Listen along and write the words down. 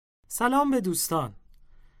سلام به دوستان.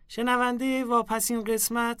 شنونده واپسین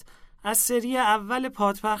قسمت از سری اول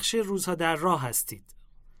پادپخش روزها در راه هستید.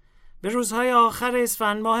 به روزهای آخر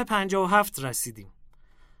اسفند ماه 57 رسیدیم.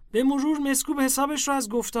 به مرور مسکوب حسابش رو از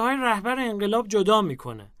گفته‌های رهبر انقلاب جدا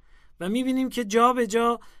میکنه و میبینیم که جا به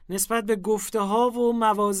جا نسبت به گفته‌ها و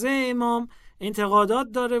مواضع امام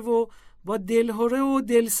انتقادات داره و با دلهره و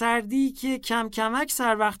دلسردی که کم کمک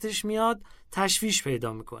سر وقتش میاد تشویش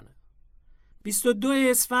پیدا میکنه. 22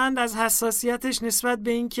 اسفند از حساسیتش نسبت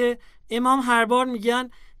به این که امام هر بار میگن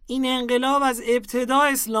این انقلاب از ابتدا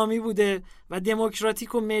اسلامی بوده و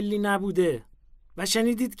دموکراتیک و ملی نبوده و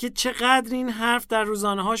شنیدید که چقدر این حرف در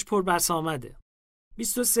روزانه‌هاش پربسامده.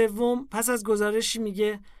 23 پس از گزارشی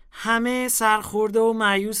میگه همه سرخورده و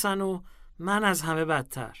مایوسن و من از همه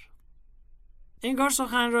بدتر. انگار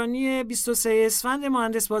سخنرانی 23 اسفند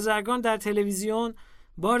مهندس بازرگان در تلویزیون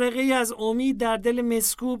بارقه‌ای از امید در دل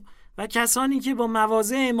مسکوب و کسانی که با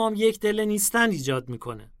مواضع امام یک دل نیستن ایجاد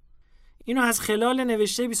میکنه. اینو از خلال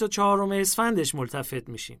نوشته 24 اسفندش ملتفت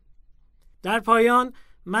میشیم. در پایان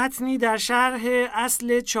متنی در شرح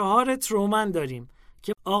اصل 4 ترومن داریم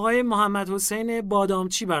که آقای محمد حسین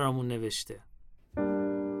بادامچی برامون نوشته.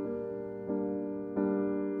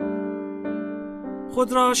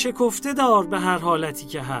 خود را شکفته دار به هر حالتی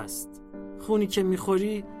که هست، خونی که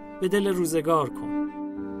میخوری به دل روزگار کن.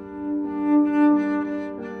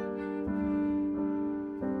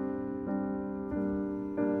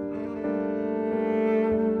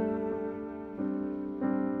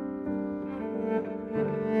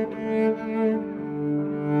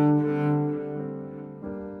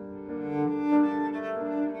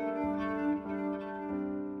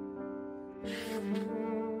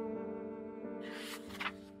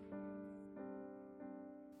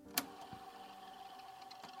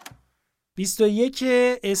 بیست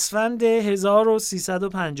اسفند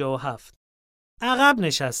 1357 عقب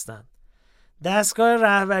نشستن. دستگاه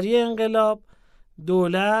رهبری انقلاب،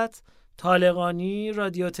 دولت، طالقانی،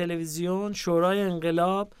 رادیو تلویزیون، شورای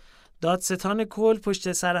انقلاب، دادستان کل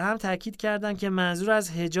پشت سر هم تاکید کردند که منظور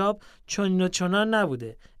از حجاب چنین و چنان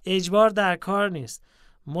نبوده، اجبار در کار نیست،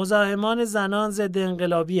 مزاحمان زنان ضد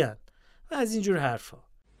انقلابی هستند و از اینجور حرفا.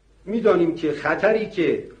 میدانیم که خطری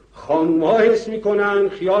که خانوم‌ها حس میکنن،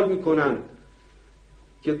 خیال میکنن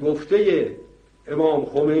که گفته امام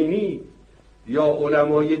خمینی یا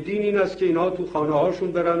علمای دین این است که اینها تو خانه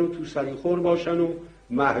هاشون برن و تو سریخور باشن و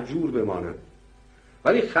مهجور بمانن،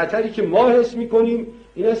 ولی خطری که ما حس میکنیم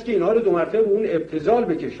این است که اینها رو 2 مرتبه به اون ابتذال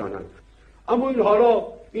بکشانن. اما این حالا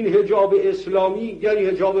این حجاب اسلامی یعنی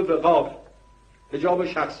حجاب وقار، حجاب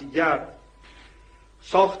شخصیت،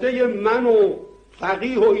 ساخته من و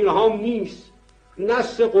فقیه و اینها نیست،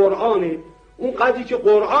 نص قرآنه. اون قدری که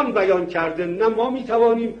قرآن بیان کرده نه ما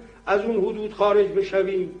میتوانیم از اون حدود خارج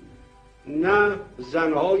بشویم، نه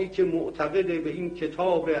زنهایی که معتقد به این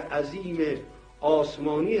کتاب عظیم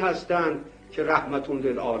آسمانی هستند که رحمتون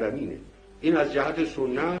للعالمینه. این از جهت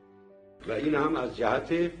سنت و این هم از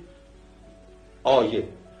جهت آیه.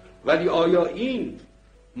 ولی آیا این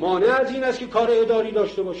مانع از این است که کار اداری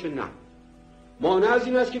داشته باشه؟ نه. مانع از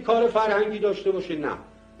این است که کار فرهنگی داشته باشه؟ نه.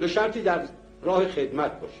 به شرطی در راه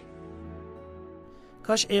خدمت باشه.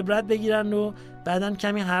 کاش عبرت بگیرن و بعدن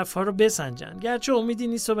کمی حرفا رو بسنجن، گرچه امیدی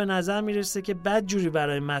نیست و به نظر میرسه که بد جوری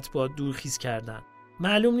برای مطبوعات دورخیز کردن.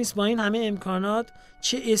 معلوم نیست با این همه امکانات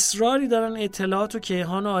چه اصراری دارن اطلاعات و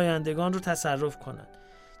کیهان و آیندگان رو تصرف کنن.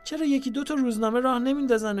 چرا 1-2 روزنامه راه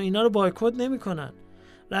نمیندازن و اینا رو بایکوت نمیکنن؟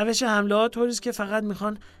 روش حمله ها طوریست که فقط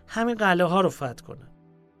میخوان همین قلعه ها رو فتح کنن.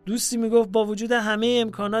 دوستی میگفت با وجود همه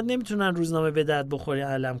امکانات نمیتونن روزنامه به درد بخوری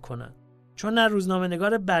علم کنن، چون نه روزنامه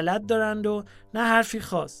نگار بلد دارند و نه حرفی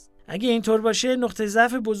خاص. اگه اینطور باشه نقطه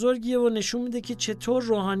ضعف بزرگیه و نشون میده که چطور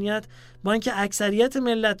روحانیت با اینکه اکثریت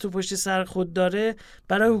ملت تو پشت سر خود داره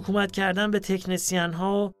برای حکومت کردن به تکنسین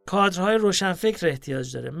ها و کادرهای روشنفکر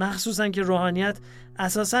احتیاج داره، مخصوصا که روحانیت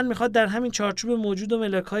اساساً میخواد در همین چارچوب موجود و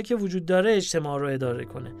ملکایی که وجود داره اجتماع رو اداره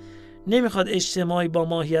کنه، نمیخواد اجتماعی با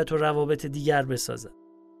ماهیت و روابط دیگر بسازه.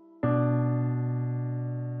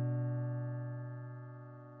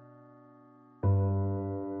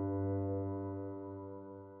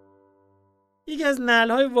 یکی از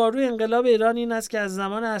نعل‌های واروی انقلاب ایران این است که از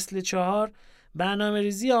زمان اصل 4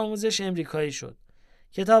 برنامه‌ریزی آموزش امریکایی شد.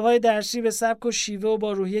 کتاب‌های درسی به سبک و شیوه و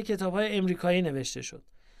با روحیه کتاب‌های امریکایی نوشته شد.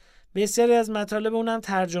 بسیاری از مطالب اونم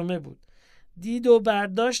ترجمه بود. دید و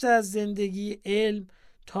برداشت از زندگی، علم،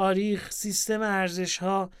 تاریخ، سیستم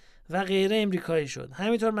ارزش‌ها و غیره امریکایی شد.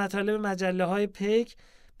 همینطور مطالب مجله‌های پیک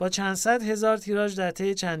با چند صد هزار تیراژ در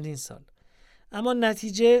طی چندین سال. اما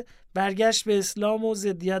نتیجه برگشت به اسلام و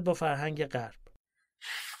ضدیت با فرهنگ غرب.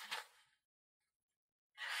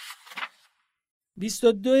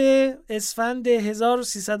 22 اسفند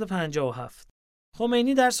 1357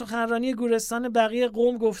 خمینی در سخنرانی گورستان بقیه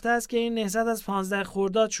قم گفته است که این نهضت از 15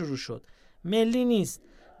 خرداد شروع شد. ملی نیست،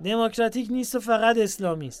 دموکراتیک نیست و فقط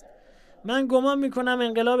اسلامی است. من گمان میکنم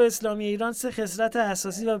انقلاب اسلامی ایران 3 خصلت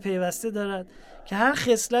اساسی و پیوسته دارد که هر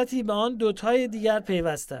خصلتی به آن دوتای دیگر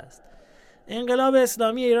پیوسته است. انقلاب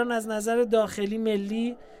اسلامی ایران از نظر داخلی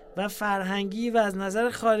ملی و فرهنگی و از نظر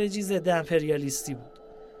خارجی ضد امپریالیستی بود.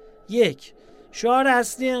 1. شعار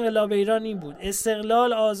اصلی انقلاب ایران این بود: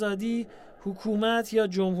 استقلال، آزادی، حکومت یا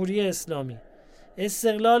جمهوری اسلامی.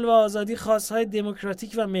 استقلال و آزادی خواستهای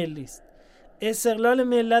دموکراتیک و ملی است. استقلال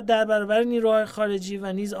ملت در برابر نیروهای خارجی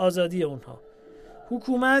و نیز آزادی اونها.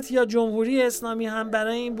 حکومت یا جمهوری اسلامی هم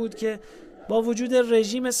برای این بود که با وجود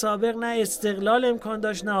رژیم سابق نه استقلال امکان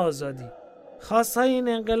داشت نه آزادی. خواستهای این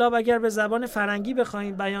انقلاب اگر به زبان فرنگی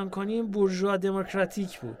بخواهیم بیان کنیم بورژوا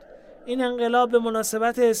دموکراتیک بود. این انقلاب به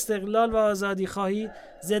مناسبت استقلال و آزادی خواهی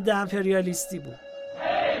ضد امپریالیستی بود.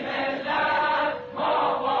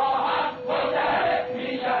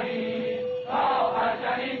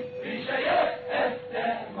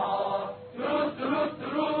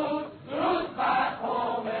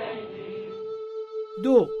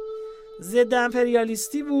 دو، ضد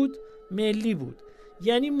امپریالیستی بود، ملی بود.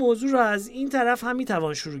 یعنی موضوع را از این طرف هم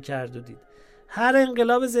میتوان شروع کرد و دید. هر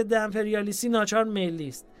انقلاب ضد امپریالیستی ناچار ملی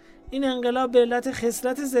است. این انقلاب به علت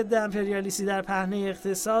خصلت ضد امپریالیستی در پهنه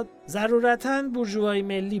اقتصاد ضرورتاً بورژوایی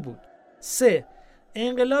ملی بود. 3.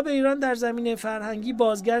 انقلاب ایران در زمینه فرهنگی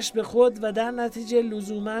بازگشت به خود و در نتیجه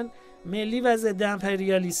لزوماً ملی و ضد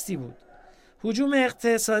امپریالیستی بود. هجوم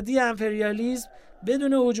اقتصادی امپریالیسم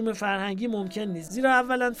بدون هجوم فرهنگی ممکن نیست، زیرا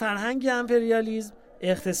اولا فرهنگ امپریالیسم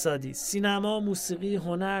اقتصادی، سینما، موسیقی،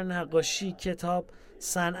 هنر، نقاشی، کتاب،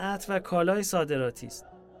 صنعت و کالای صادراتی است.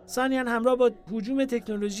 ثانیاً همراه با هجوم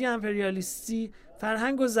تکنولوژی امپریالیستی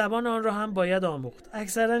فرهنگ و زبان آن را هم باید آموخت،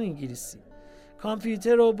 اکثرا انگلیسی.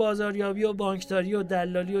 کامپیوتر و بازاریابی و بانکداری و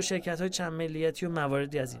دلالی و شرکت‌های چند ملیتی و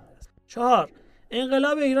مواردی از این دست. 4.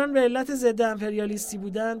 انقلاب ایران به علت ضد امپریالیستی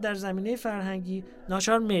بودن در زمینه فرهنگی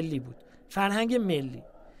ناچار ملی بود، فرهنگ ملی.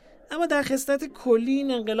 اما در خصلت کلی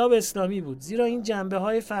این انقلاب اسلامی بود، زیرا این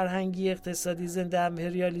جنبه‌های فرهنگی، اقتصادی، ضد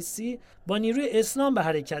امپریالیستی با نیروی اسلام به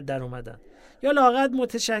حرکت در اومدن یا لااقل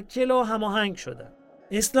متشکل و هماهنگ شدن.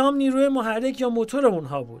 اسلام نیروی محرک یا موتور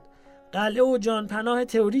اونها بود، قلعه و جانپناه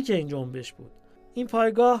تئوریک این جنبش بود. این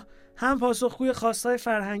پایگاه هم پاسخگوی خواستهای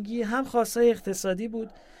فرهنگی هم خواستهای اقتصادی بود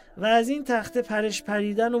و از این تخته پرش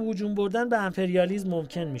پریدن و هجوم بردن به امپریالیسم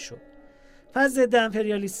ممکن میشد. پس ضد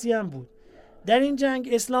امپریالیستی هم بود. در این جنگ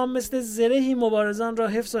اسلام مثل زرهی مبارزان را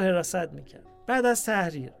حفظ و حراست میکرد. بعد از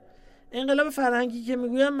تحریر، انقلاب فرهنگی که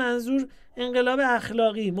میگویم منظور انقلاب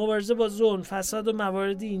اخلاقی، مبارزه با ظلم، فساد و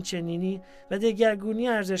مواردی این چنینی و دگرگونی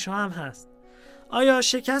ارزش‌ها هم هست. آیا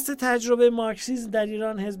شکست تجربه مارکسیسم در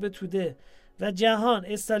ایران، حزب توده و جهان،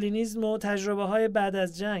 استالینیسم و تجربه‌های بعد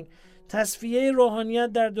از جنگ، تصفیه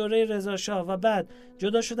روحانیت در دوره رضاشاه و بعد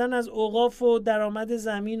جدا شدن از اوقاف و درآمد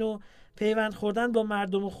زمین و پیوند خوردن با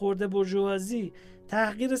مردم و خرده بورژوازی،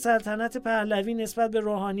 تحقیر سلطنت پهلوی نسبت به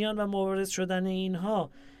روحانیان و مبارز شدن اینها،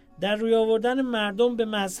 در روی آوردن مردم به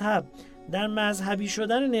مذهب، در مذهبی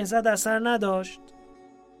شدن نهضت اثر نداشت؟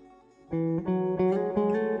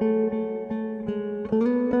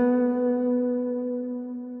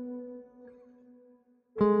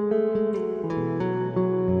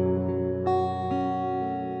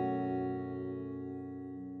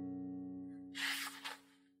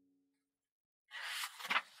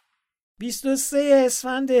 (23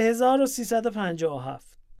 اسفند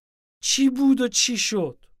 1357) چی بود و چی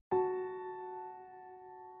شد؟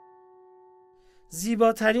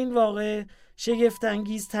 زیباترین واقعه،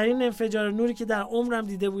 شگفت‌انگیزترین انفجار نوری که در عمرم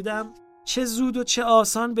دیده بودم، چه زود و چه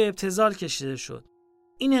آسان به ابتذال کشیده شد.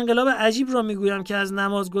 این انقلاب عجیب را میگویم که از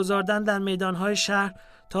نماز گذاردن در میدانهای شهر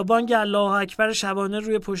تا بانگ الله اکبر شبانه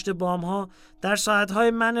روی پشت بامها، در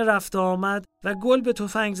ساعتهای منع رفت آمد و گل به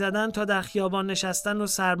تفنگ زدن تا در خیابان نشستن و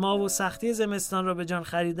سرما و سختی زمستان را به جان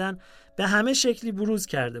خریدن به همه شکلی بروز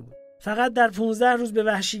کرده بود. فقط در 15 روز به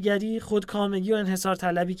وحشیگری، خودکامگی و انحصار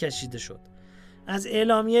طلبی کشیده شد. از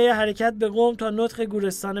اعلامیه حرکت به قم تا نطق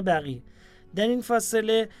گورستان بقیه. در این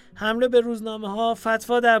فاصله حمله به روزنامه‌ها،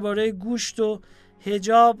 فتوا درباره گوشت و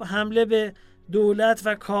حجاب، حمله به دولت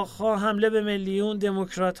و کاخ‌ها، حمله به ملیون،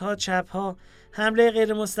 دموکرات‌ها، چپ‌ها، حمله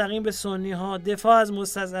غیر مستقیم به سنی‌ها، دفاع از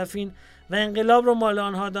مستضعفین و انقلاب را مال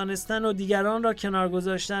آنها دانستن و دیگران را کنار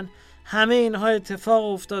گذاشتن، همه اینها اتفاق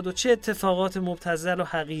افتاد و چه اتفاقات مبتذل و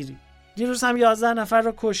حقیری. دیروز هم 11 نفر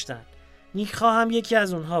را کشتن. نیکخواه هم یکی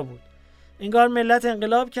از اونها بود. انگار ملت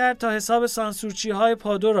انقلاب کرد تا حساب سانسورچی‌های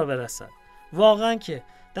پادو را برسد. واقعاً که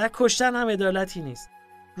در کشتن هم عدالتی نیست.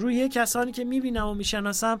 روی کسانی که میبینم و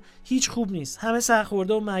میشناسم هیچ خوب نیست. همه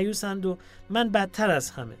سرخورده و مایوسند و من بدتر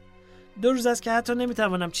از همه. 2 روز است که حتی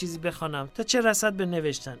نمیتوانم چیزی بخوانم تا چه رسد به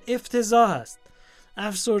نوشتن. افتضاح است.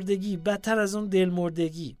 افسردگی بدتر از اون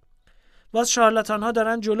دلمردگی. باز شارلاتان ها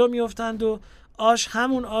دارن جلو میافتند و آش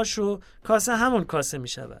همون آش و کاسه همون کاسه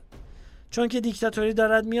میشود. چون که دیکتاتوری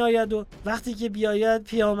دارد میآید و وقتی که بیاید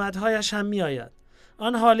پیامدهایش هم میآید.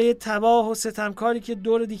 آن حاله تباه و ستمکاری که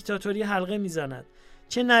دور دیکتاتوری حلقه میزند.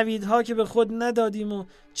 چه نویدها که به خود ندادیم و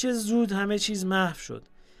چه زود همه چیز محو شد.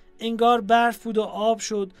 انگار برف بود و آب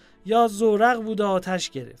شد یا زورق بود و آتش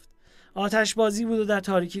گرفت. آتش بازی بود و در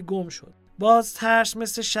تاریکی گم شد. باز ترس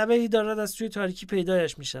مثل شبحی دارد از توی تاریکی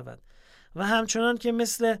پیدایش می شود و همچنان که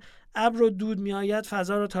مثل ابر و دود می آید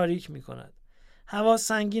فضا را تاریک می کند. هوا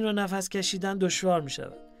سنگین و نفس کشیدن دشوار می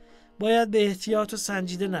شود. باید به احتیاط و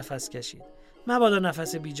سنجیده نفس کشید. مبادا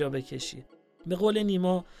نفس بیجا بکشی. به قول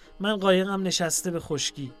نیما من قایقم نشسته به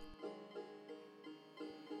خشکی.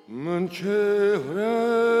 من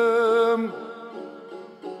چهرم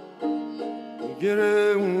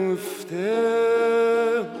گرفته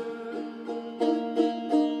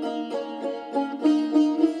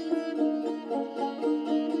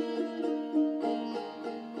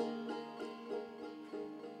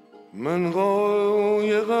من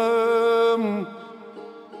قایقم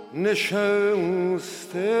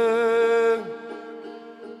نشسته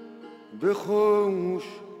به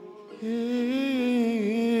خشکی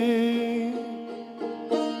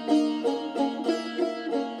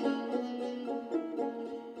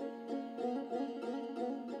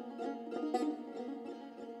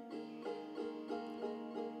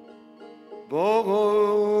با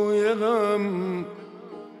قایقم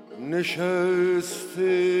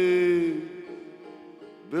نشسته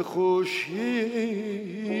به خشکی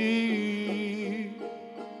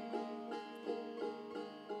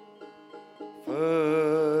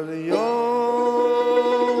فریاد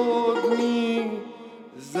می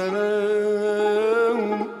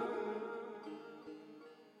زنم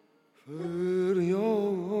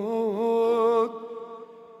فریاد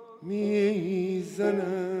می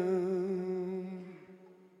زنم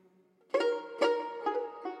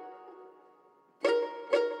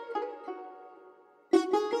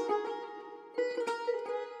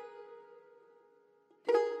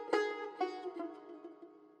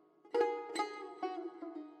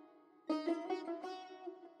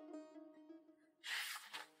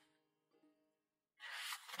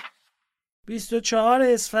 24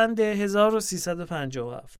 اسفند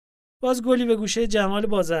 1357. باز گلی به گوشه جمال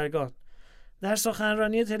بازرگان. در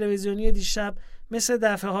سخنرانی تلویزیونی دیشب مثل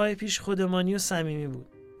دفعه‌های پیش خودمانی و صمیمی بود.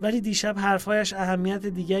 ولی دیشب حرفایش اهمیت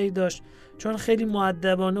دیگری داشت، چون خیلی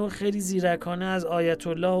مؤدبانه و خیلی زیرکانه از آیت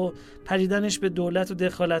الله و پریدنش به دولت و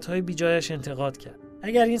دخالت‌های بیجایش انتقاد کرد.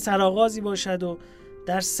 اگر این سرآغازی باشد و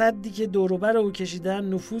در سدی که دور و بر او کشیدن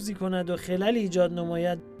نفوذی کند و خلل ایجاد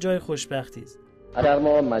نماید، جای خوشبختی است. اگر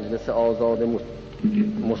ما مجلس آزاد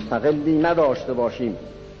مستقلی نداشته باشیم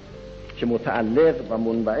که متعلق و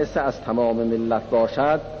منبعث از تمام ملت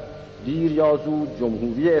باشد، دیر یا زود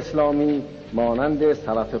جمهوری اسلامی مانند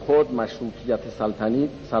سلف خود مشروطیت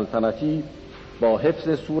سلطنتی با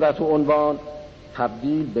حفظ صورت و عنوان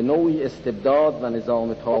تبدیل به نوعی استبداد و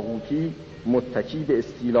نظام طاغوتی متکی به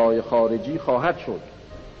استیلای خارجی خواهد شد.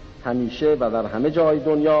 همیشه و در همه جای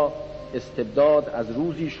دنیا استبداد از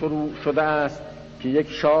روزی شروع شده است که یک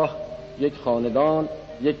شاه، یک خاندان،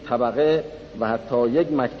 یک طبقه و حتی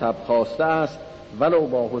یک مکتب خواسته است ولو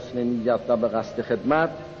با حسن نیت و به قصد خدمت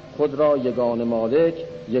خود را یگانه مالک،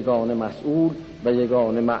 یگانه مسئول و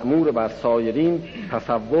یگانه مأمور بر سایرین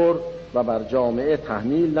تصور و بر جامعه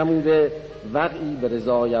تحمیل نموده وقعی به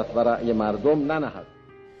رضایت و رأی مردم ننهد.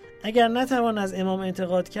 اگر نتوان از امام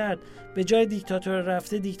انتقاد کرد، به جای دیکتاتور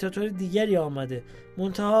رفته دیکتاتور دیگری آمده،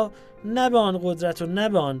 منتها نه به آن قدرت و نه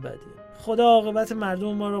به آن بدی. خدا عاقبت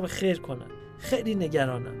مردم ما را به خیر کند. خیلی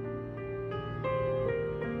نگرانم.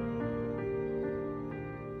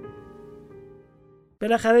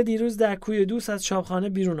 بالاخره دیروز در کوی دوست از چاپخانه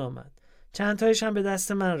بیرون آمد. چند تایش هم به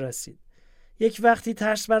دست من رسید. یک وقتی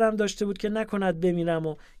ترس برم داشته بود که نکند بمیرم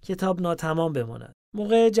و کتاب ناتمام بماند.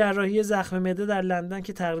 موقع جراحی زخم معده در لندن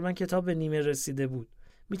که تقریبا کتاب به نیمه رسیده بود،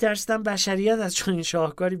 میترسیدم بشریت از چنین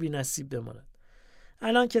شاهکاری بی‌نصیب بماند.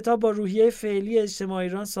 الان کتاب با روحیه فعلی اجتماع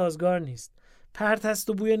ایران سازگار نیست. پرت است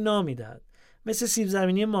و بوی نامیدهد. مثل سیب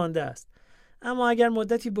زمینی مانده است. اما اگر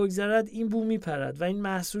مدتی بگذرد این بو میپرد و این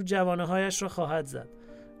محصول جوانه‌هایش را خواهد زد.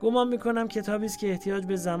 گمان میکنم کتابی است که احتیاج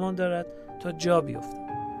به زمان دارد تا جا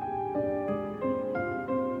بیفتد.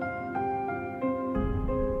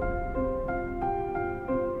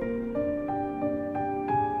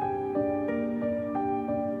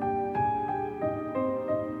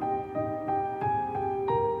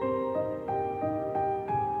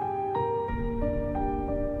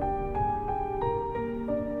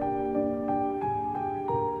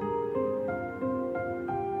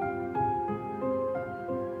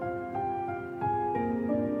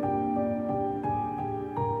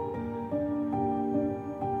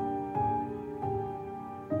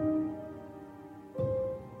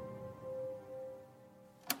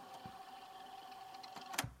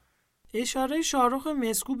 اشاره شاهرخ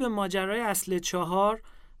مسکوب به ماجرای اصل 4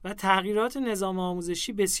 و تغییرات نظام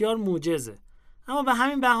آموزشی بسیار موجزه، اما به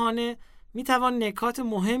همین بهانه میتوان نکات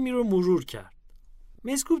مهمی رو مرور کرد.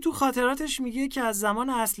 مسکوب تو خاطراتش میگه که از زمان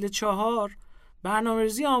اصل 4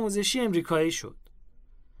 برنامه‌ریزی آموزشی امریکایی شد.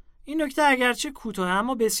 این نکته اگرچه کوتاه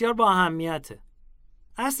اما بسیار با اهمیته.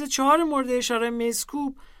 اصل 4 مورد اشاره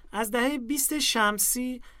مسکوب از دهه 20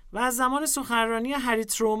 شمسی و از زمان سخنرانی هری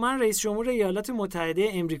ترومن رئیس جمهور ایالات متحده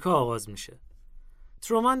امریکا آغاز میشه.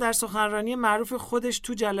 ترومن در سخنرانی معروف خودش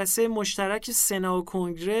تو جلسه مشترک سنا و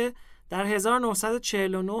کنگره در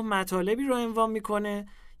 1949 مطالبی رو عنوان میکنه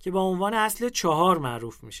که با عنوان اصل 4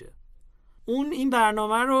 معروف میشه. اون این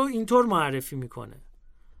برنامه رو اینطور معرفی میکنه: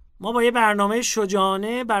 ما با یه برنامه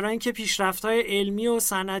شجاعانه برای اینکه پیشرفت‌های علمی و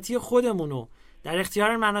صنعتی خودمونو در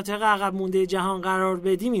اختیار مناطق عقب مونده جهان قرار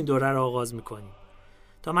بدیم این دوره رو آغاز میکنیم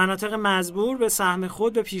تا مناطق مزبور به سهم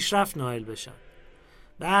خود به پیشرفت نائل بشن.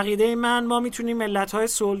 به عقیده من ما میتونیم ملت‌های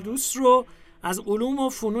صلح‌دوست رو از علوم و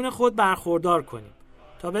فنون خود برخوردار کنیم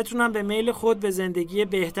تا بتونن به میل خود به زندگی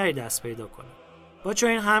بهتری دست پیدا کنن. با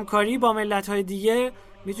چنین همکاری با ملت‌های دیگه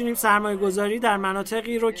میتونیم سرمایه‌گذاری در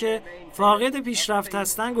مناطقی رو که فاقد پیشرفت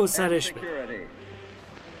هستن گسترش بدیم.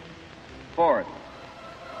 Fourth,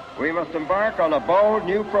 we must embark on a bold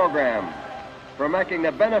new program for making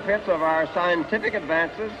the benefits of our scientific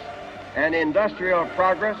advances and industrial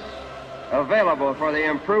progress available for the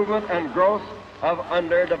improvement and growth of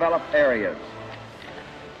underdeveloped areas.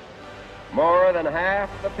 More than half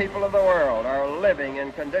the people of the world are living in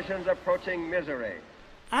conditions approaching misery.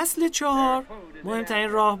 اصل 4 مهمترین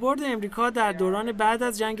راهبرد امریکا در دوران بعد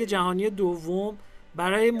از جنگ جهانی دوم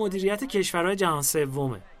برای مدیریت کشورهای جهان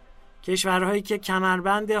سومه. کشورهایی که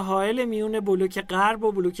کمربند حائل میون بلوک غرب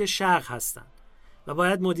و بلوک شرق هستند و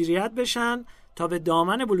باید مدیریت بشن تا به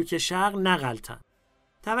دامن بلوک شرق نغلطن.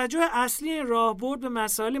 توجه اصلی این راهبرد به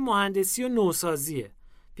مسائل مهندسی و نوسازیه،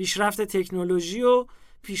 پیشرفت تکنولوژی و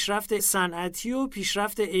پیشرفت صنعتی و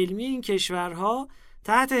پیشرفت علمی این کشورها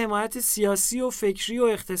تحت حمایت سیاسی و فکری و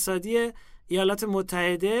اقتصادی ایالات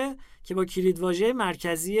متحده که با کلیدواژه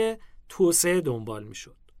مرکزی توسعه دنبال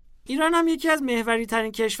میشد. ایران هم یکی از محوری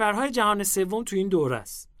ترین کشورهای جهان سوم تو این دوره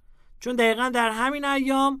است، چون دقیقاً در همین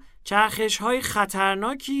ایام چرخش‌های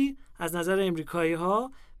خطرناکی از نظر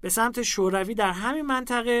امریکایی‌ها به سمت شوروی در همین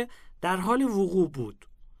منطقه در حال وقوع بود.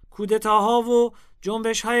 کودتاها و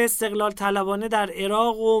جنبش‌های استقلال طلبانه در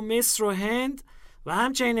عراق و مصر و هند و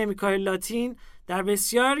همچنین امریکای لاتین در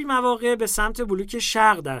بسیاری مواقع به سمت بلوک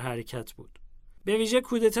شرق در حرکت بود. به ویژه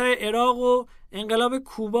کودتای عراق و انقلاب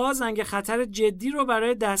کوبا زنگ خطر جدی رو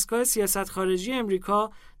برای دستگاه سیاست خارجی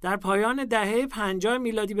امریکا در پایان دهه 50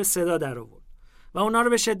 میلادی به صدا درآورد و اونا رو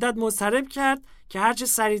به شدت مضطرب کرد که هرچه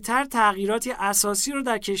سریعتر تغییراتی اساسی رو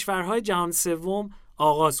در کشورهای جهان سوم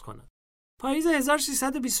آغاز کنند. پاییز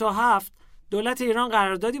 1327 دولت ایران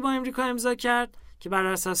قراردادی با امریکا امضا کرد که بر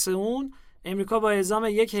اساس اون امریکا با اعزام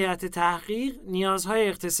یک هیئت تحقیق نیازهای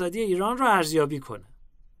اقتصادی ایران را ارزیابی کنه.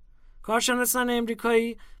 کارشناسان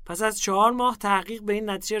امریکایی پس از 4 ماه تحقیق به این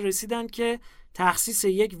نتیجه رسیدند که تخصیص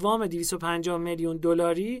یک وام 250 میلیون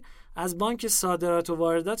دلاری از بانک صادرات و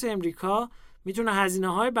واردات امریکا میتونه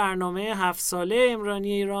هزینه‌های برنامه 7 ساله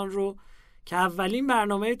عمرانی ایران رو که اولین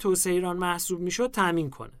برنامه توسعه ایران محسوب میشد تامین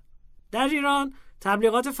کنه. در ایران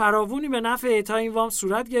تبلیغات فراوانی به نفع اعطای این وام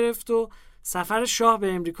صورت گرفت و سفر شاه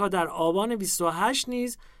به امریکا در آبان 28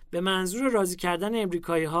 نیز به منظور راضی کردن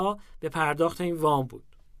امریکایی‌ها به پرداخت این وام بود.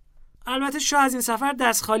 البته شاه از این سفر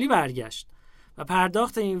دست خالی برگشت و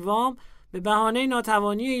پرداخت این وام به بهانه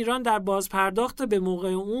ناتوانی ایران در بازپرداخت به موقع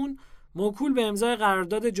اون موکول به امضای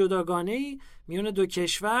قرارداد جداگانه‌ای میان دو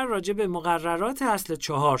کشور راجع به مقررات اصل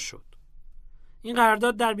 4 شد. این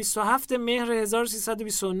قرارداد در 27 مهر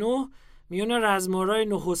 1329 میان رزمارای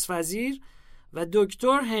نخست وزیر و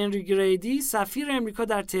دکتر هنری گریدی سفیر امریکا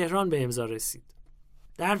در تهران به امضا رسید.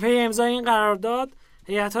 در پی امضای این قرارداد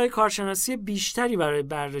هیئت‌های کارشناسی بیشتری برای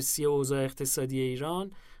بررسی اوضاع اقتصادی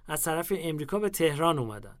ایران از طرف امریکا به تهران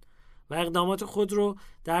اومدند و اقدامات خود رو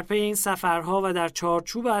در پی این سفرها و در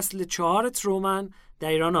چارچوب اصل 4 ترومن در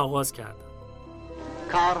ایران آغاز کردند.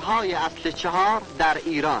 کارهای اصل 4 در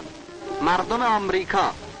ایران. مردم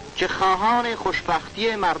آمریکا که خواهان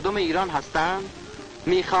خوشبختی مردم ایران هستند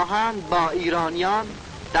می‌خواهند با ایرانیان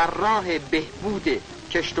در راه بهبود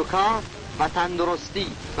کشت و کار و تندرستی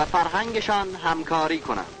و فرهنگشان همکاری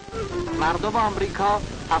کنند. مردم آمریکا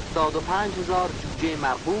 75,000 جوجه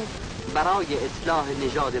مرغوب برای اصلاح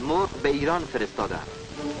نژاد مرغ به ایران فرستادند.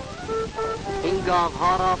 این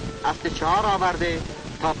گاوها را اصل 4 آورده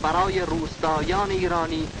تا برای روستایان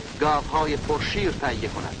ایرانی گاوهای پرشیر تهیه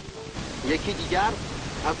کند. یکی دیگر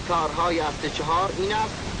از کارهای اصل 4 این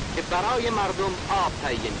است که برای مردم آب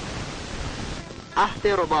تهیه کند. عهد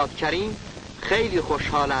رباط کریم خیلی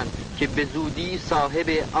خوشحالند که به زودی صاحب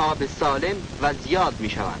آب سالم و زیاد می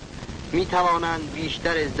شوند. می توانند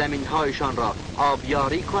بیشتر زمین‌هایشان را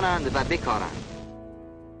آبیاری کنند و بکارند.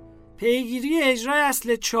 پیگیری اجرای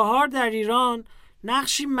اصل 4 در ایران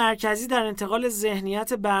نقشی مرکزی در انتقال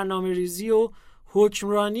ذهنیت برنامه‌ریزی و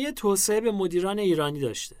حکمرانی توسعه به مدیران ایرانی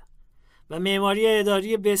داشته و معماری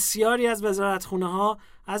اداری بسیاری از وزارتخونه‌ها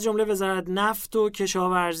از جمله وزارت نفت و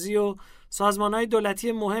کشاورزی و سازمان‌های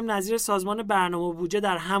دولتی مهم نظیر سازمان برنامه و بودجه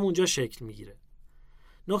در همونجا شکل می‌گیره.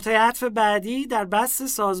 نقطه عطف بعدی در بست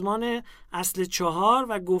سازمان اصل 4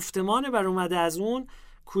 و گفتمان بر اومده از اون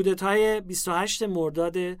کودتای 28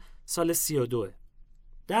 مرداد سال 32.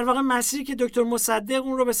 در واقع مسیری که دکتر مصدق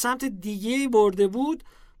اون رو به سمت دیگه‌ای برده بود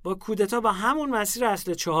با کودتا با همون مسیر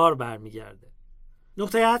اصل 4 برمیگرده.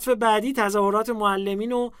 نقطه عطف بعدی تظاهرات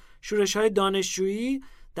معلمین و شورش‌های دانشجویی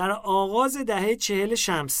در آغاز دهه 40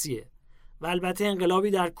 شمسیه و البته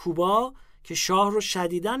انقلابی در کوبا که شاه رو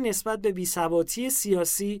شدیداً نسبت به بی‌ثباتی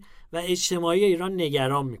سیاسی و اجتماعی ایران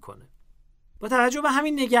نگران میکنه. با توجه به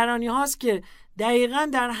همین نگرانی هاست که دقیقاً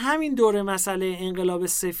در همین دوره مسئله انقلاب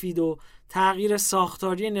سفید و تغییر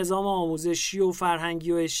ساختاری نظام آموزشی و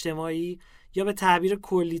فرهنگی و اجتماعی یا به تعبیر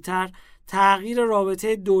کلی‌تر تغییر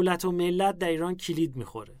رابطه دولت و ملت در ایران کلید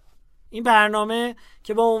میخوره. این برنامه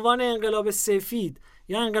که با عنوان انقلاب سفید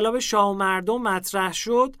یا انقلاب شاه و مردم مطرح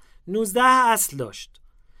شد 19 اصل داشت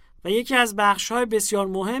و یکی از بخش‌های بسیار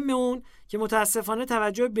مهم اون که متاسفانه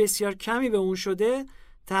توجه بسیار کمی به اون شده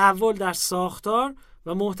تحول در ساختار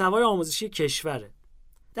و محتوای آموزشی کشوره.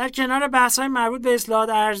 در کنار بحث‌های مربوط به اصلاحات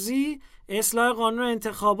ارضی، اصلاح قانون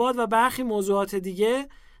انتخابات و برخی موضوعات دیگه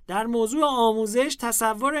در موضوع آموزش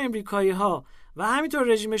تصور امریکایی‌ها و همینطور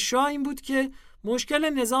رژیم شاه این بود که مشکل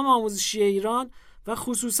نظام آموزشی ایران و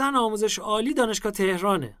خصوصاً آموزش عالی دانشگاه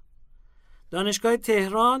تهرانه. دانشگاه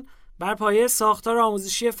تهران بر پایه ساختار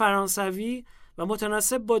آموزشی فرانسوی و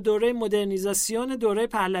متناسب با دوره مدرنیزاسیون دوره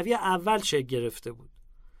پهلوی اول شکل گرفته بود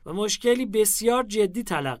و مشکلی بسیار جدی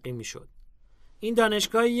تلقی می شد. این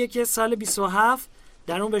دانشگاهیه که سال 27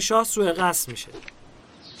 در اون به شاه سوء قصد میشه.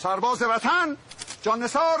 سرباز وطن جان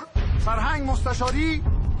نثار فرهنگ مستشاری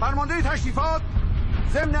فرمانده تشریفات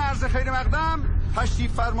ضمن عرض خیر مقدم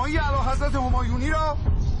تشریف فرمایی اعلیحضرت همایونی را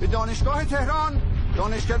به دانشگاه تهران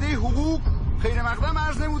دانشکده حقوق خیر مقدم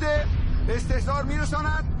عرض نموده به استحضار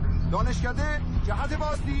میرساند. دانشکده جهت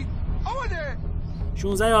بازدید آمده.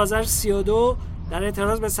 16 آذر 32 در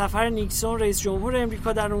اعتراض به سفر نیکسون رئیس جمهور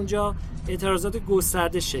امریکا در اونجا اعتراضات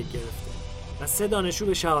گسترده شکل گرفته و 3 دانشجو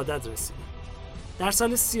به شهادت رسیدن. در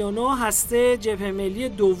سال 39 هسته جبهه ملی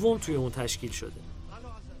دوم توی اون تشکیل شده.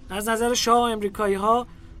 از نظر شاه و امریکایی‌ها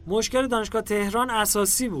مشکل دانشگاه تهران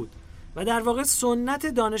اساسی بود و در واقع سنت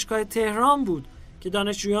دانشگاه تهران بود که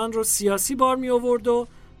دانشجویان رو سیاسی بار می آورد و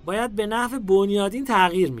باید به نحو بنیادین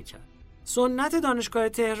تغییر میکرد. سنت دانشگاه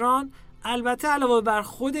تهران البته علاوه بر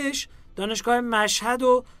خودش دانشگاه مشهد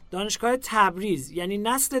و دانشگاه تبریز یعنی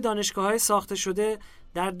نسل دانشگاه‌های ساخته شده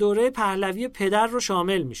در دوره پهلوی پدر رو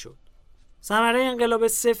شامل میشد. ثمره انقلاب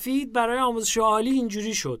سفید برای آموزش عالی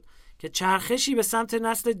اینجوری شد که چرخشی به سمت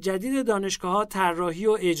نسل جدید دانشگاه‌ها طراحی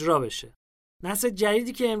و اجرا بشه. نسل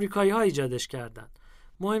جدیدی که امریکایی‌ها ایجادش کردند.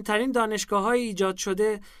 مهمترین دانشگاه‌های ایجاد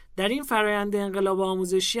شده در این فرآیند انقلاب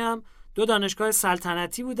آموزشی هم 2 دانشگاه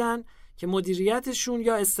سلطنتی بودند که مدیریتشون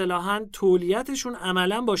یا اصطلاحاً تولیتشون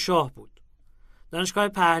عملاً با شاه بود. دانشگاه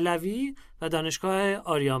پهلوی و دانشگاه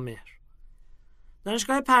آریامهر.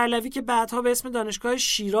 دانشگاه پهلوی که بعدها به اسم دانشگاه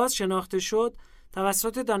شیراز شناخته شد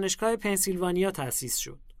توسط دانشگاه پنسیلوانیا تأسیس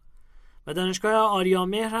شد و دانشگاه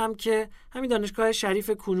آریامهر هم که همین دانشگاه شریف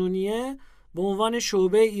کنونیه به عنوان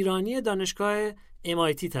شعبه ایرانی دانشگاه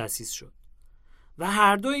MIT تأسیس شد و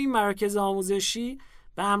هر دو این مراکز آموزشی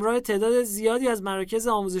به همراه تعداد زیادی از مراکز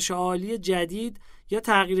آموزش عالی جدید یا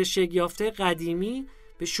تغییر شکل یافته قدیمی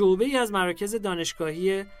به شعبه‌ای از مراکز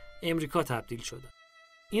دانشگاهی امریکا تبدیل شدند.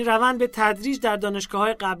 این روند به تدریج در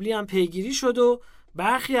دانشگاه‌های قبلی هم پیگیری شد و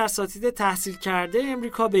برخی اساتید تحصیل کرده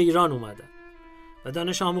امریکا به ایران اومدند و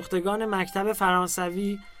دانش آموختگان مکتب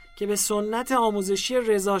فرانسوی که به سنت آموزشی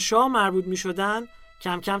رضا شاه مربوط می‌شدند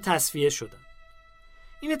کم کم تصفیه شدند.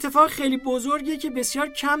 این اتفاق خیلی بزرگیه که بسیار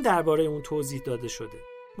کم درباره اون توضیح داده شده.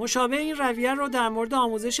 مشابه این رویه رو در مورد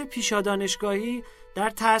آموزش پیشادانشگاهی در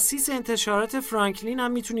تأسیس انتشارات فرانکلین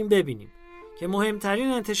هم میتونیم ببینیم که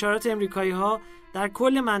مهمترین انتشارات امریکایی‌ها در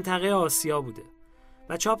کل منطقه آسیا بوده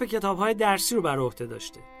و چاپ کتاب‌های درسی رو بر عهده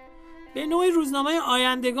داشته. به نوعی روزنامه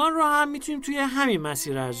آیندگان رو هم میتونیم توی همین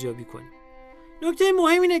مسیر ارزیابی کنیم. نکته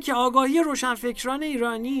مهم اینه که آگاهی روشنفکران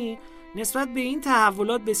ایرانی نسبت به این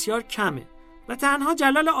تحولات بسیار کمه و تنها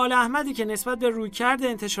جلال آل احمدی که نسبت به رویکرد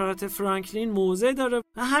انتشارات فرانکلین موضع داره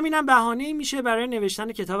و همینم بهانه‌ای میشه برای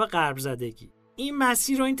نوشتن کتاب غرب زدگی. این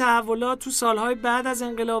مسیر و این تحولات تو سالهای بعد از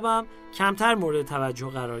انقلابم کمتر مورد توجه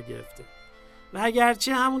قرار گرفته و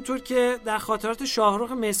اگرچه همونطور که در خاطرات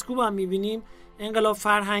شاهرخ مسکوب هم میبینیم انقلاب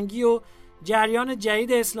فرهنگی و جریان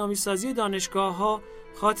جدید اسلامی سازی دانشگاه‌ها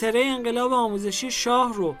خاطره انقلاب آموزشی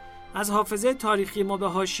شاه رو از حافظه تاریخی ما به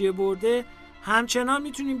حاشیه برده، همچنان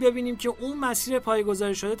میتونیم ببینیم که اون مسیر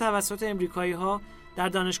پایه‌گذاری شده توسط امریکایی‌ها در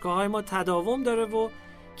دانشگاه‌های ما تداوم داره و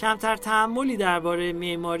کمتر تأملی درباره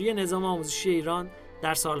معماری نظام آموزشی ایران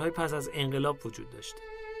در سالهای پس از انقلاب وجود داشته.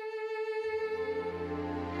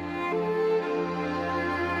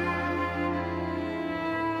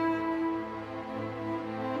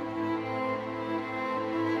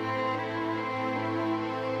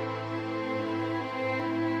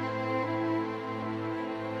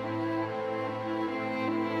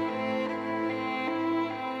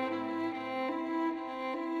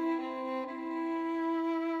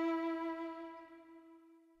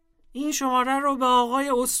 این شماره رو به آقای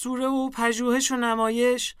اسطوره و پژوهش و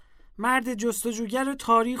نمایش، مرد جستجوگر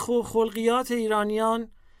تاریخ و خلقیات ایرانیان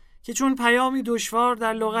که چون پیامی دشوار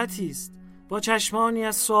در لغتی است با چشمانی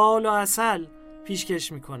از سؤال و عسل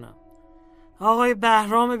پیشکش میکنم. آقای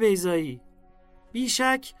بهرام بیضایی،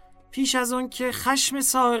 بیشک پیش از اون که خشم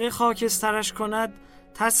سائق خاکسترش کند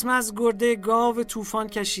تسمه از گرده گاو طوفان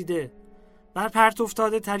کشیده، بر پرت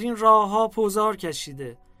افتاده ترین راه ها پوزار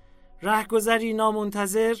کشیده، رهگذری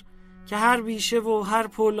نامنتظر که هر بیشه و هر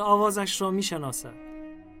پل آوازش را می شناسد.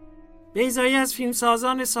 بیضایی از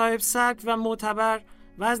فیلمسازان صاحب سبک و معتبر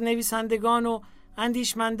و از نویسندگان و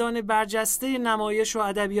اندیشمندان برجسته نمایش و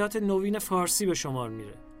ادبیات نوین فارسی به شمار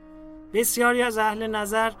میره. بسیاری از اهل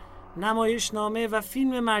نظر نمایشنامه و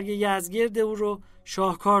فیلم مرگ یزدگرد او رو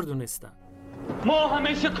شاهکار دونستن. ما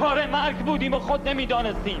همیشه کار مرگ بودیم و خود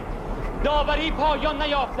نمیدانستیم. داوری پایان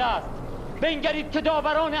نیافته است. بنگرید که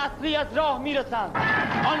داوران اصلی از راه میرسند.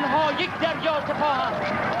 آنها یک دریا سپاهند،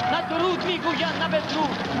 نه درود میگویند نه بدرود،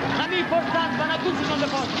 نه میپرسند و نه گوششان به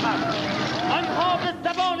پاسخند. آنها به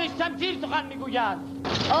زبان شمشیر سخن میگویند.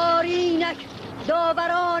 آرینک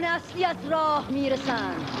داوران اصلی از راه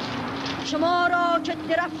میرسند. شما را که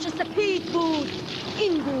درفش سپید بود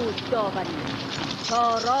این بود داوری،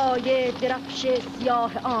 تا رای درفش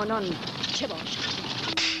سیاه آنان چه باشد.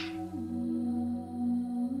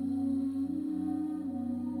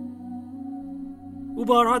 او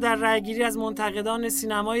بارها در رأیگیری از منتقدان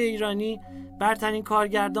سینمای ایرانی برترین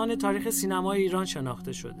کارگردان تاریخ سینمای ایران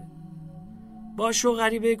شناخته شده. با شو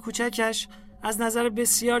غریبه کوچکش از نظر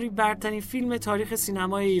بسیاری برترین فیلم تاریخ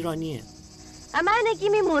سینمای ایرانیه. اما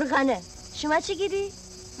نگیمی مرغنه، شما چی گیدی؟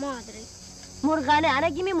 مادری مرغنه، انا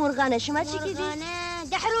گیمی مرغنه، شما چی گیدی؟ مرغنه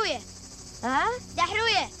دحرویه. ها؟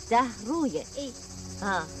 دحرویه. دحرویه. ای.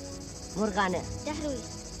 ها. مرغنه. دحرویه.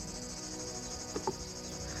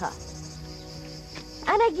 خب.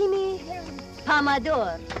 انا گیمی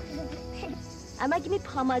پامادور. اما گیمی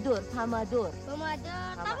پامادور.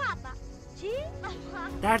 چی؟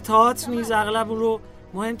 در تئاتر نیز اغلب او رو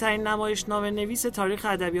مهمترین نمایشنامه نویس تاریخ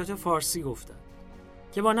ادبیات فارسی گفتند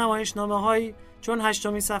که با نمایشنامه‌هایی چون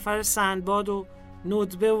هشتمین سفر سندباد و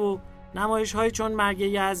ندبه و نمایش‌هایی چون مرگ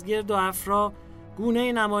یزدگرد و افرا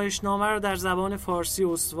گونه نمایشنامه را در زبان فارسی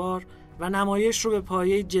استوار و نمایش رو به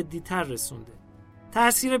پایه جدی‌تر رسونده.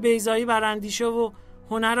 تأثیر بیضایی بر اندیشه و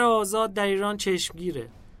هنر آزاد در ایران چشمگیره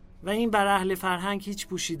و این بر اهل فرهنگ هیچ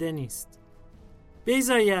پوشیده نیست.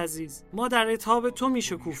 بیضایی عزیز، ما در عتاب تو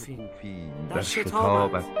میشکوفیم. در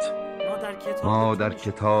شتابت ما در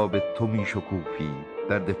کتاب تو میشکوفیم.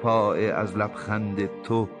 در دفاع از لبخند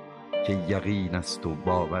تو که یقین است و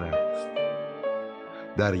باور است.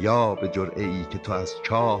 دریا به جرعه ای که تو از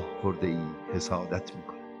چاه خورده ای حسادت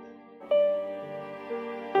میکنی.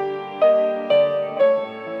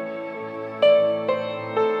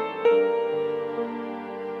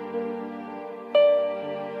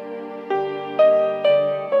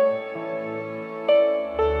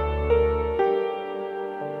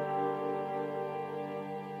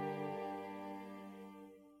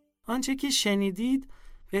 آنچه که شنیدید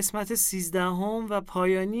قسمت 13 و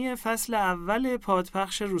پایانی فصل اول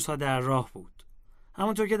پادپخش روزها در راه بود.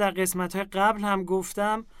 همونطور که در قسمت‌های قبل هم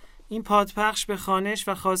گفتم، این پادپخش به خوانش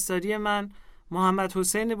و خواستاری من محمد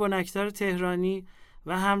حسین بنکدار تهرانی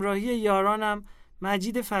و همراهی یارانم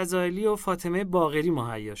مجید فضائلی و فاطمه باقری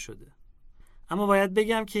مهیا شده. اما باید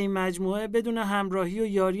بگم که این مجموعه بدون همراهی و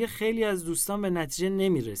یاری خیلی از دوستان به نتیجه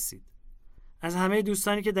نمی رسید. از همه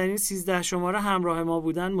دوستانی که در این 13 شماره همراه ما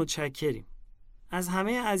بودن متشکریم. از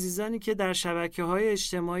همه عزیزانی که در شبکه‌های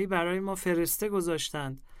اجتماعی برای ما فرسته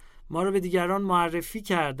گذاشتند، ما رو به دیگران معرفی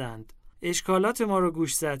کردند اشکالات ما رو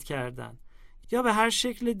گوشزد کردند یا به هر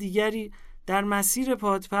شکل دیگری در مسیر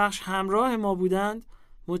پادپخش همراه ما بودند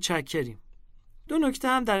متشکریم. 2 نکته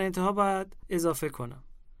هم در انتها باید اضافه کنم.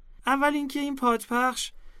 اول اینکه این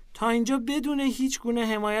پادپخش تا اینجا بدون هیچ گونه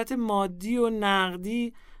حمایت مادی و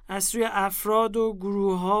نقدی از سوی افراد و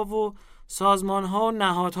گروه‌ها و سازمان‌ها و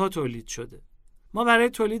نهادها تولید شده. ما برای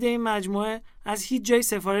تولید این مجموعه از هیچ جای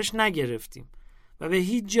سفارش نگرفتیم و به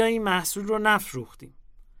هیچ جایی محصول رو نفروختیم.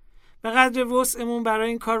 به قدر وسعمون برای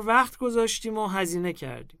این کار وقت گذاشتیم و هزینه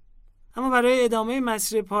کردیم. اما برای ادامه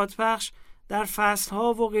مسیر پادپخش در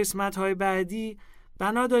فصل‌ها و قسمت‌های بعدی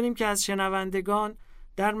بنا داریم که از شنوندگان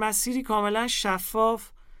در مسیری کاملا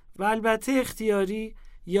شفاف و البته اختیاری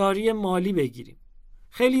یاری مالی بگیریم.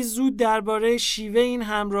 خیلی زود درباره شیوه این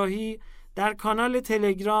همراهی در کانال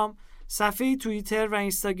تلگرام، صفحه توییتر و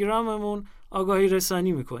اینستاگراممون آگاهی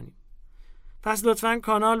رسانی میکنیم. پس لطفاً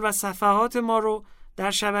کانال و صفحات ما رو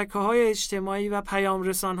در شبکه‌های اجتماعی و پیام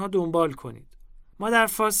رسان‌ها دنبال کنید. ما در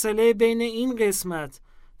فاصله بین این قسمت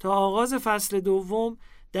تا آغاز فصل دوم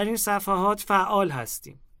در این صفحات فعال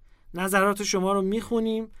هستیم. نظرات شما رو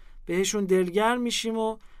میخونیم، بهشون دلگرم میشیم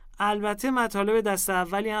و البته مطالب دست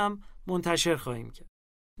اولی هم منتشر خواهیم کرد.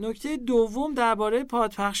 نکته دوم درباره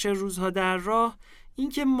پادپخش روزها در راه این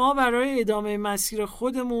که ما برای ادامه مسیر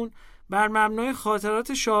خودمون بر مبنای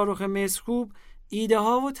خاطرات شاهرخ مسکوب ایده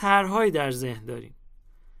ها و طرح‌هایی در ذهن داریم.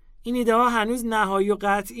 این ایده ها هنوز نهایی و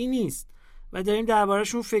قطعی نیست و داریم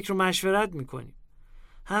درباره‌شون فکر و مشورت میکنیم.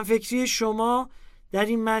 همفکری شما در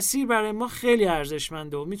این مسیر برای ما خیلی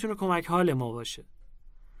ارزشمنده و میتونه کمک حال ما باشه.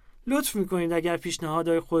 لطف میکنید اگر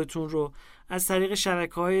پیشنهادهای خودتون رو از طریق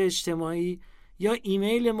شبکه‌های اجتماعی یا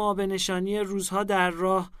ایمیل ما به نشانی روزها در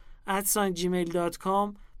راه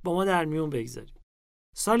 @gmail.com با ما در میون بگذارید.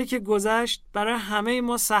 سالی که گذشت برای همه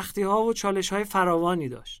ما سختی‌ها و چالش‌های فراوانی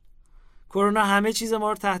داشت. کرونا همه چیز ما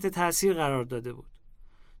رو تحت تاثیر قرار داده بود.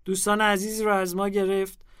 دوستان عزیزی رو از ما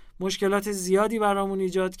گرفت، مشکلات زیادی برامون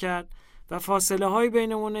ایجاد کرد و فاصله‌های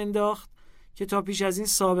بینمون انداخت که تا پیش از این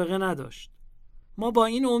سابقه نداشت. ما با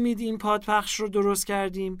این امید این پادپخش رو درست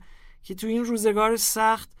کردیم که تو این روزگار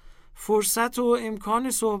سخت فرصت و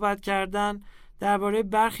امکان صحبت کردن درباره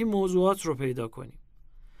برخی موضوعات رو پیدا کنیم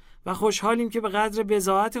و خوشحالیم که به قدر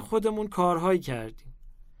بضاعت خودمون کارهایی کردیم.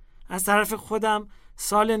 از طرف خودم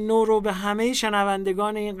سال نو رو به همه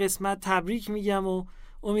شنوندگان این قسمت تبریک میگم و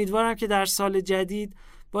امیدوارم که در سال جدید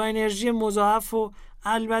با انرژی مضاعف و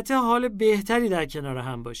البته حال بهتری در کنار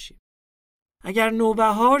هم باشیم. اگر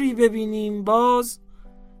نوبهاری ببینیم باز،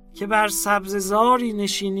 که بر سبززاری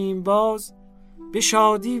نشینیم باز، به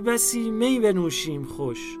شادی بسی می بنوشیم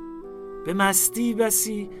خوش، به مستی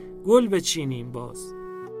بسی گل بچینیم باز.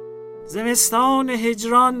 زمستان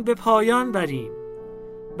هجران به پایان بریم،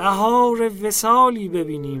 بهار وصالی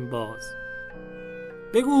ببینیم باز.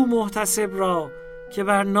 بگو محتسب را که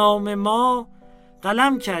بر نام ما،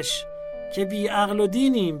 قلم کش که بی عقل و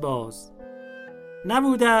دینیم باز.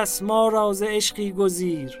 نبوده است ما را ز عشقی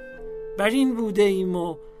گزیر، بر این بوده ایم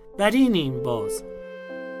و بر اینیم باز.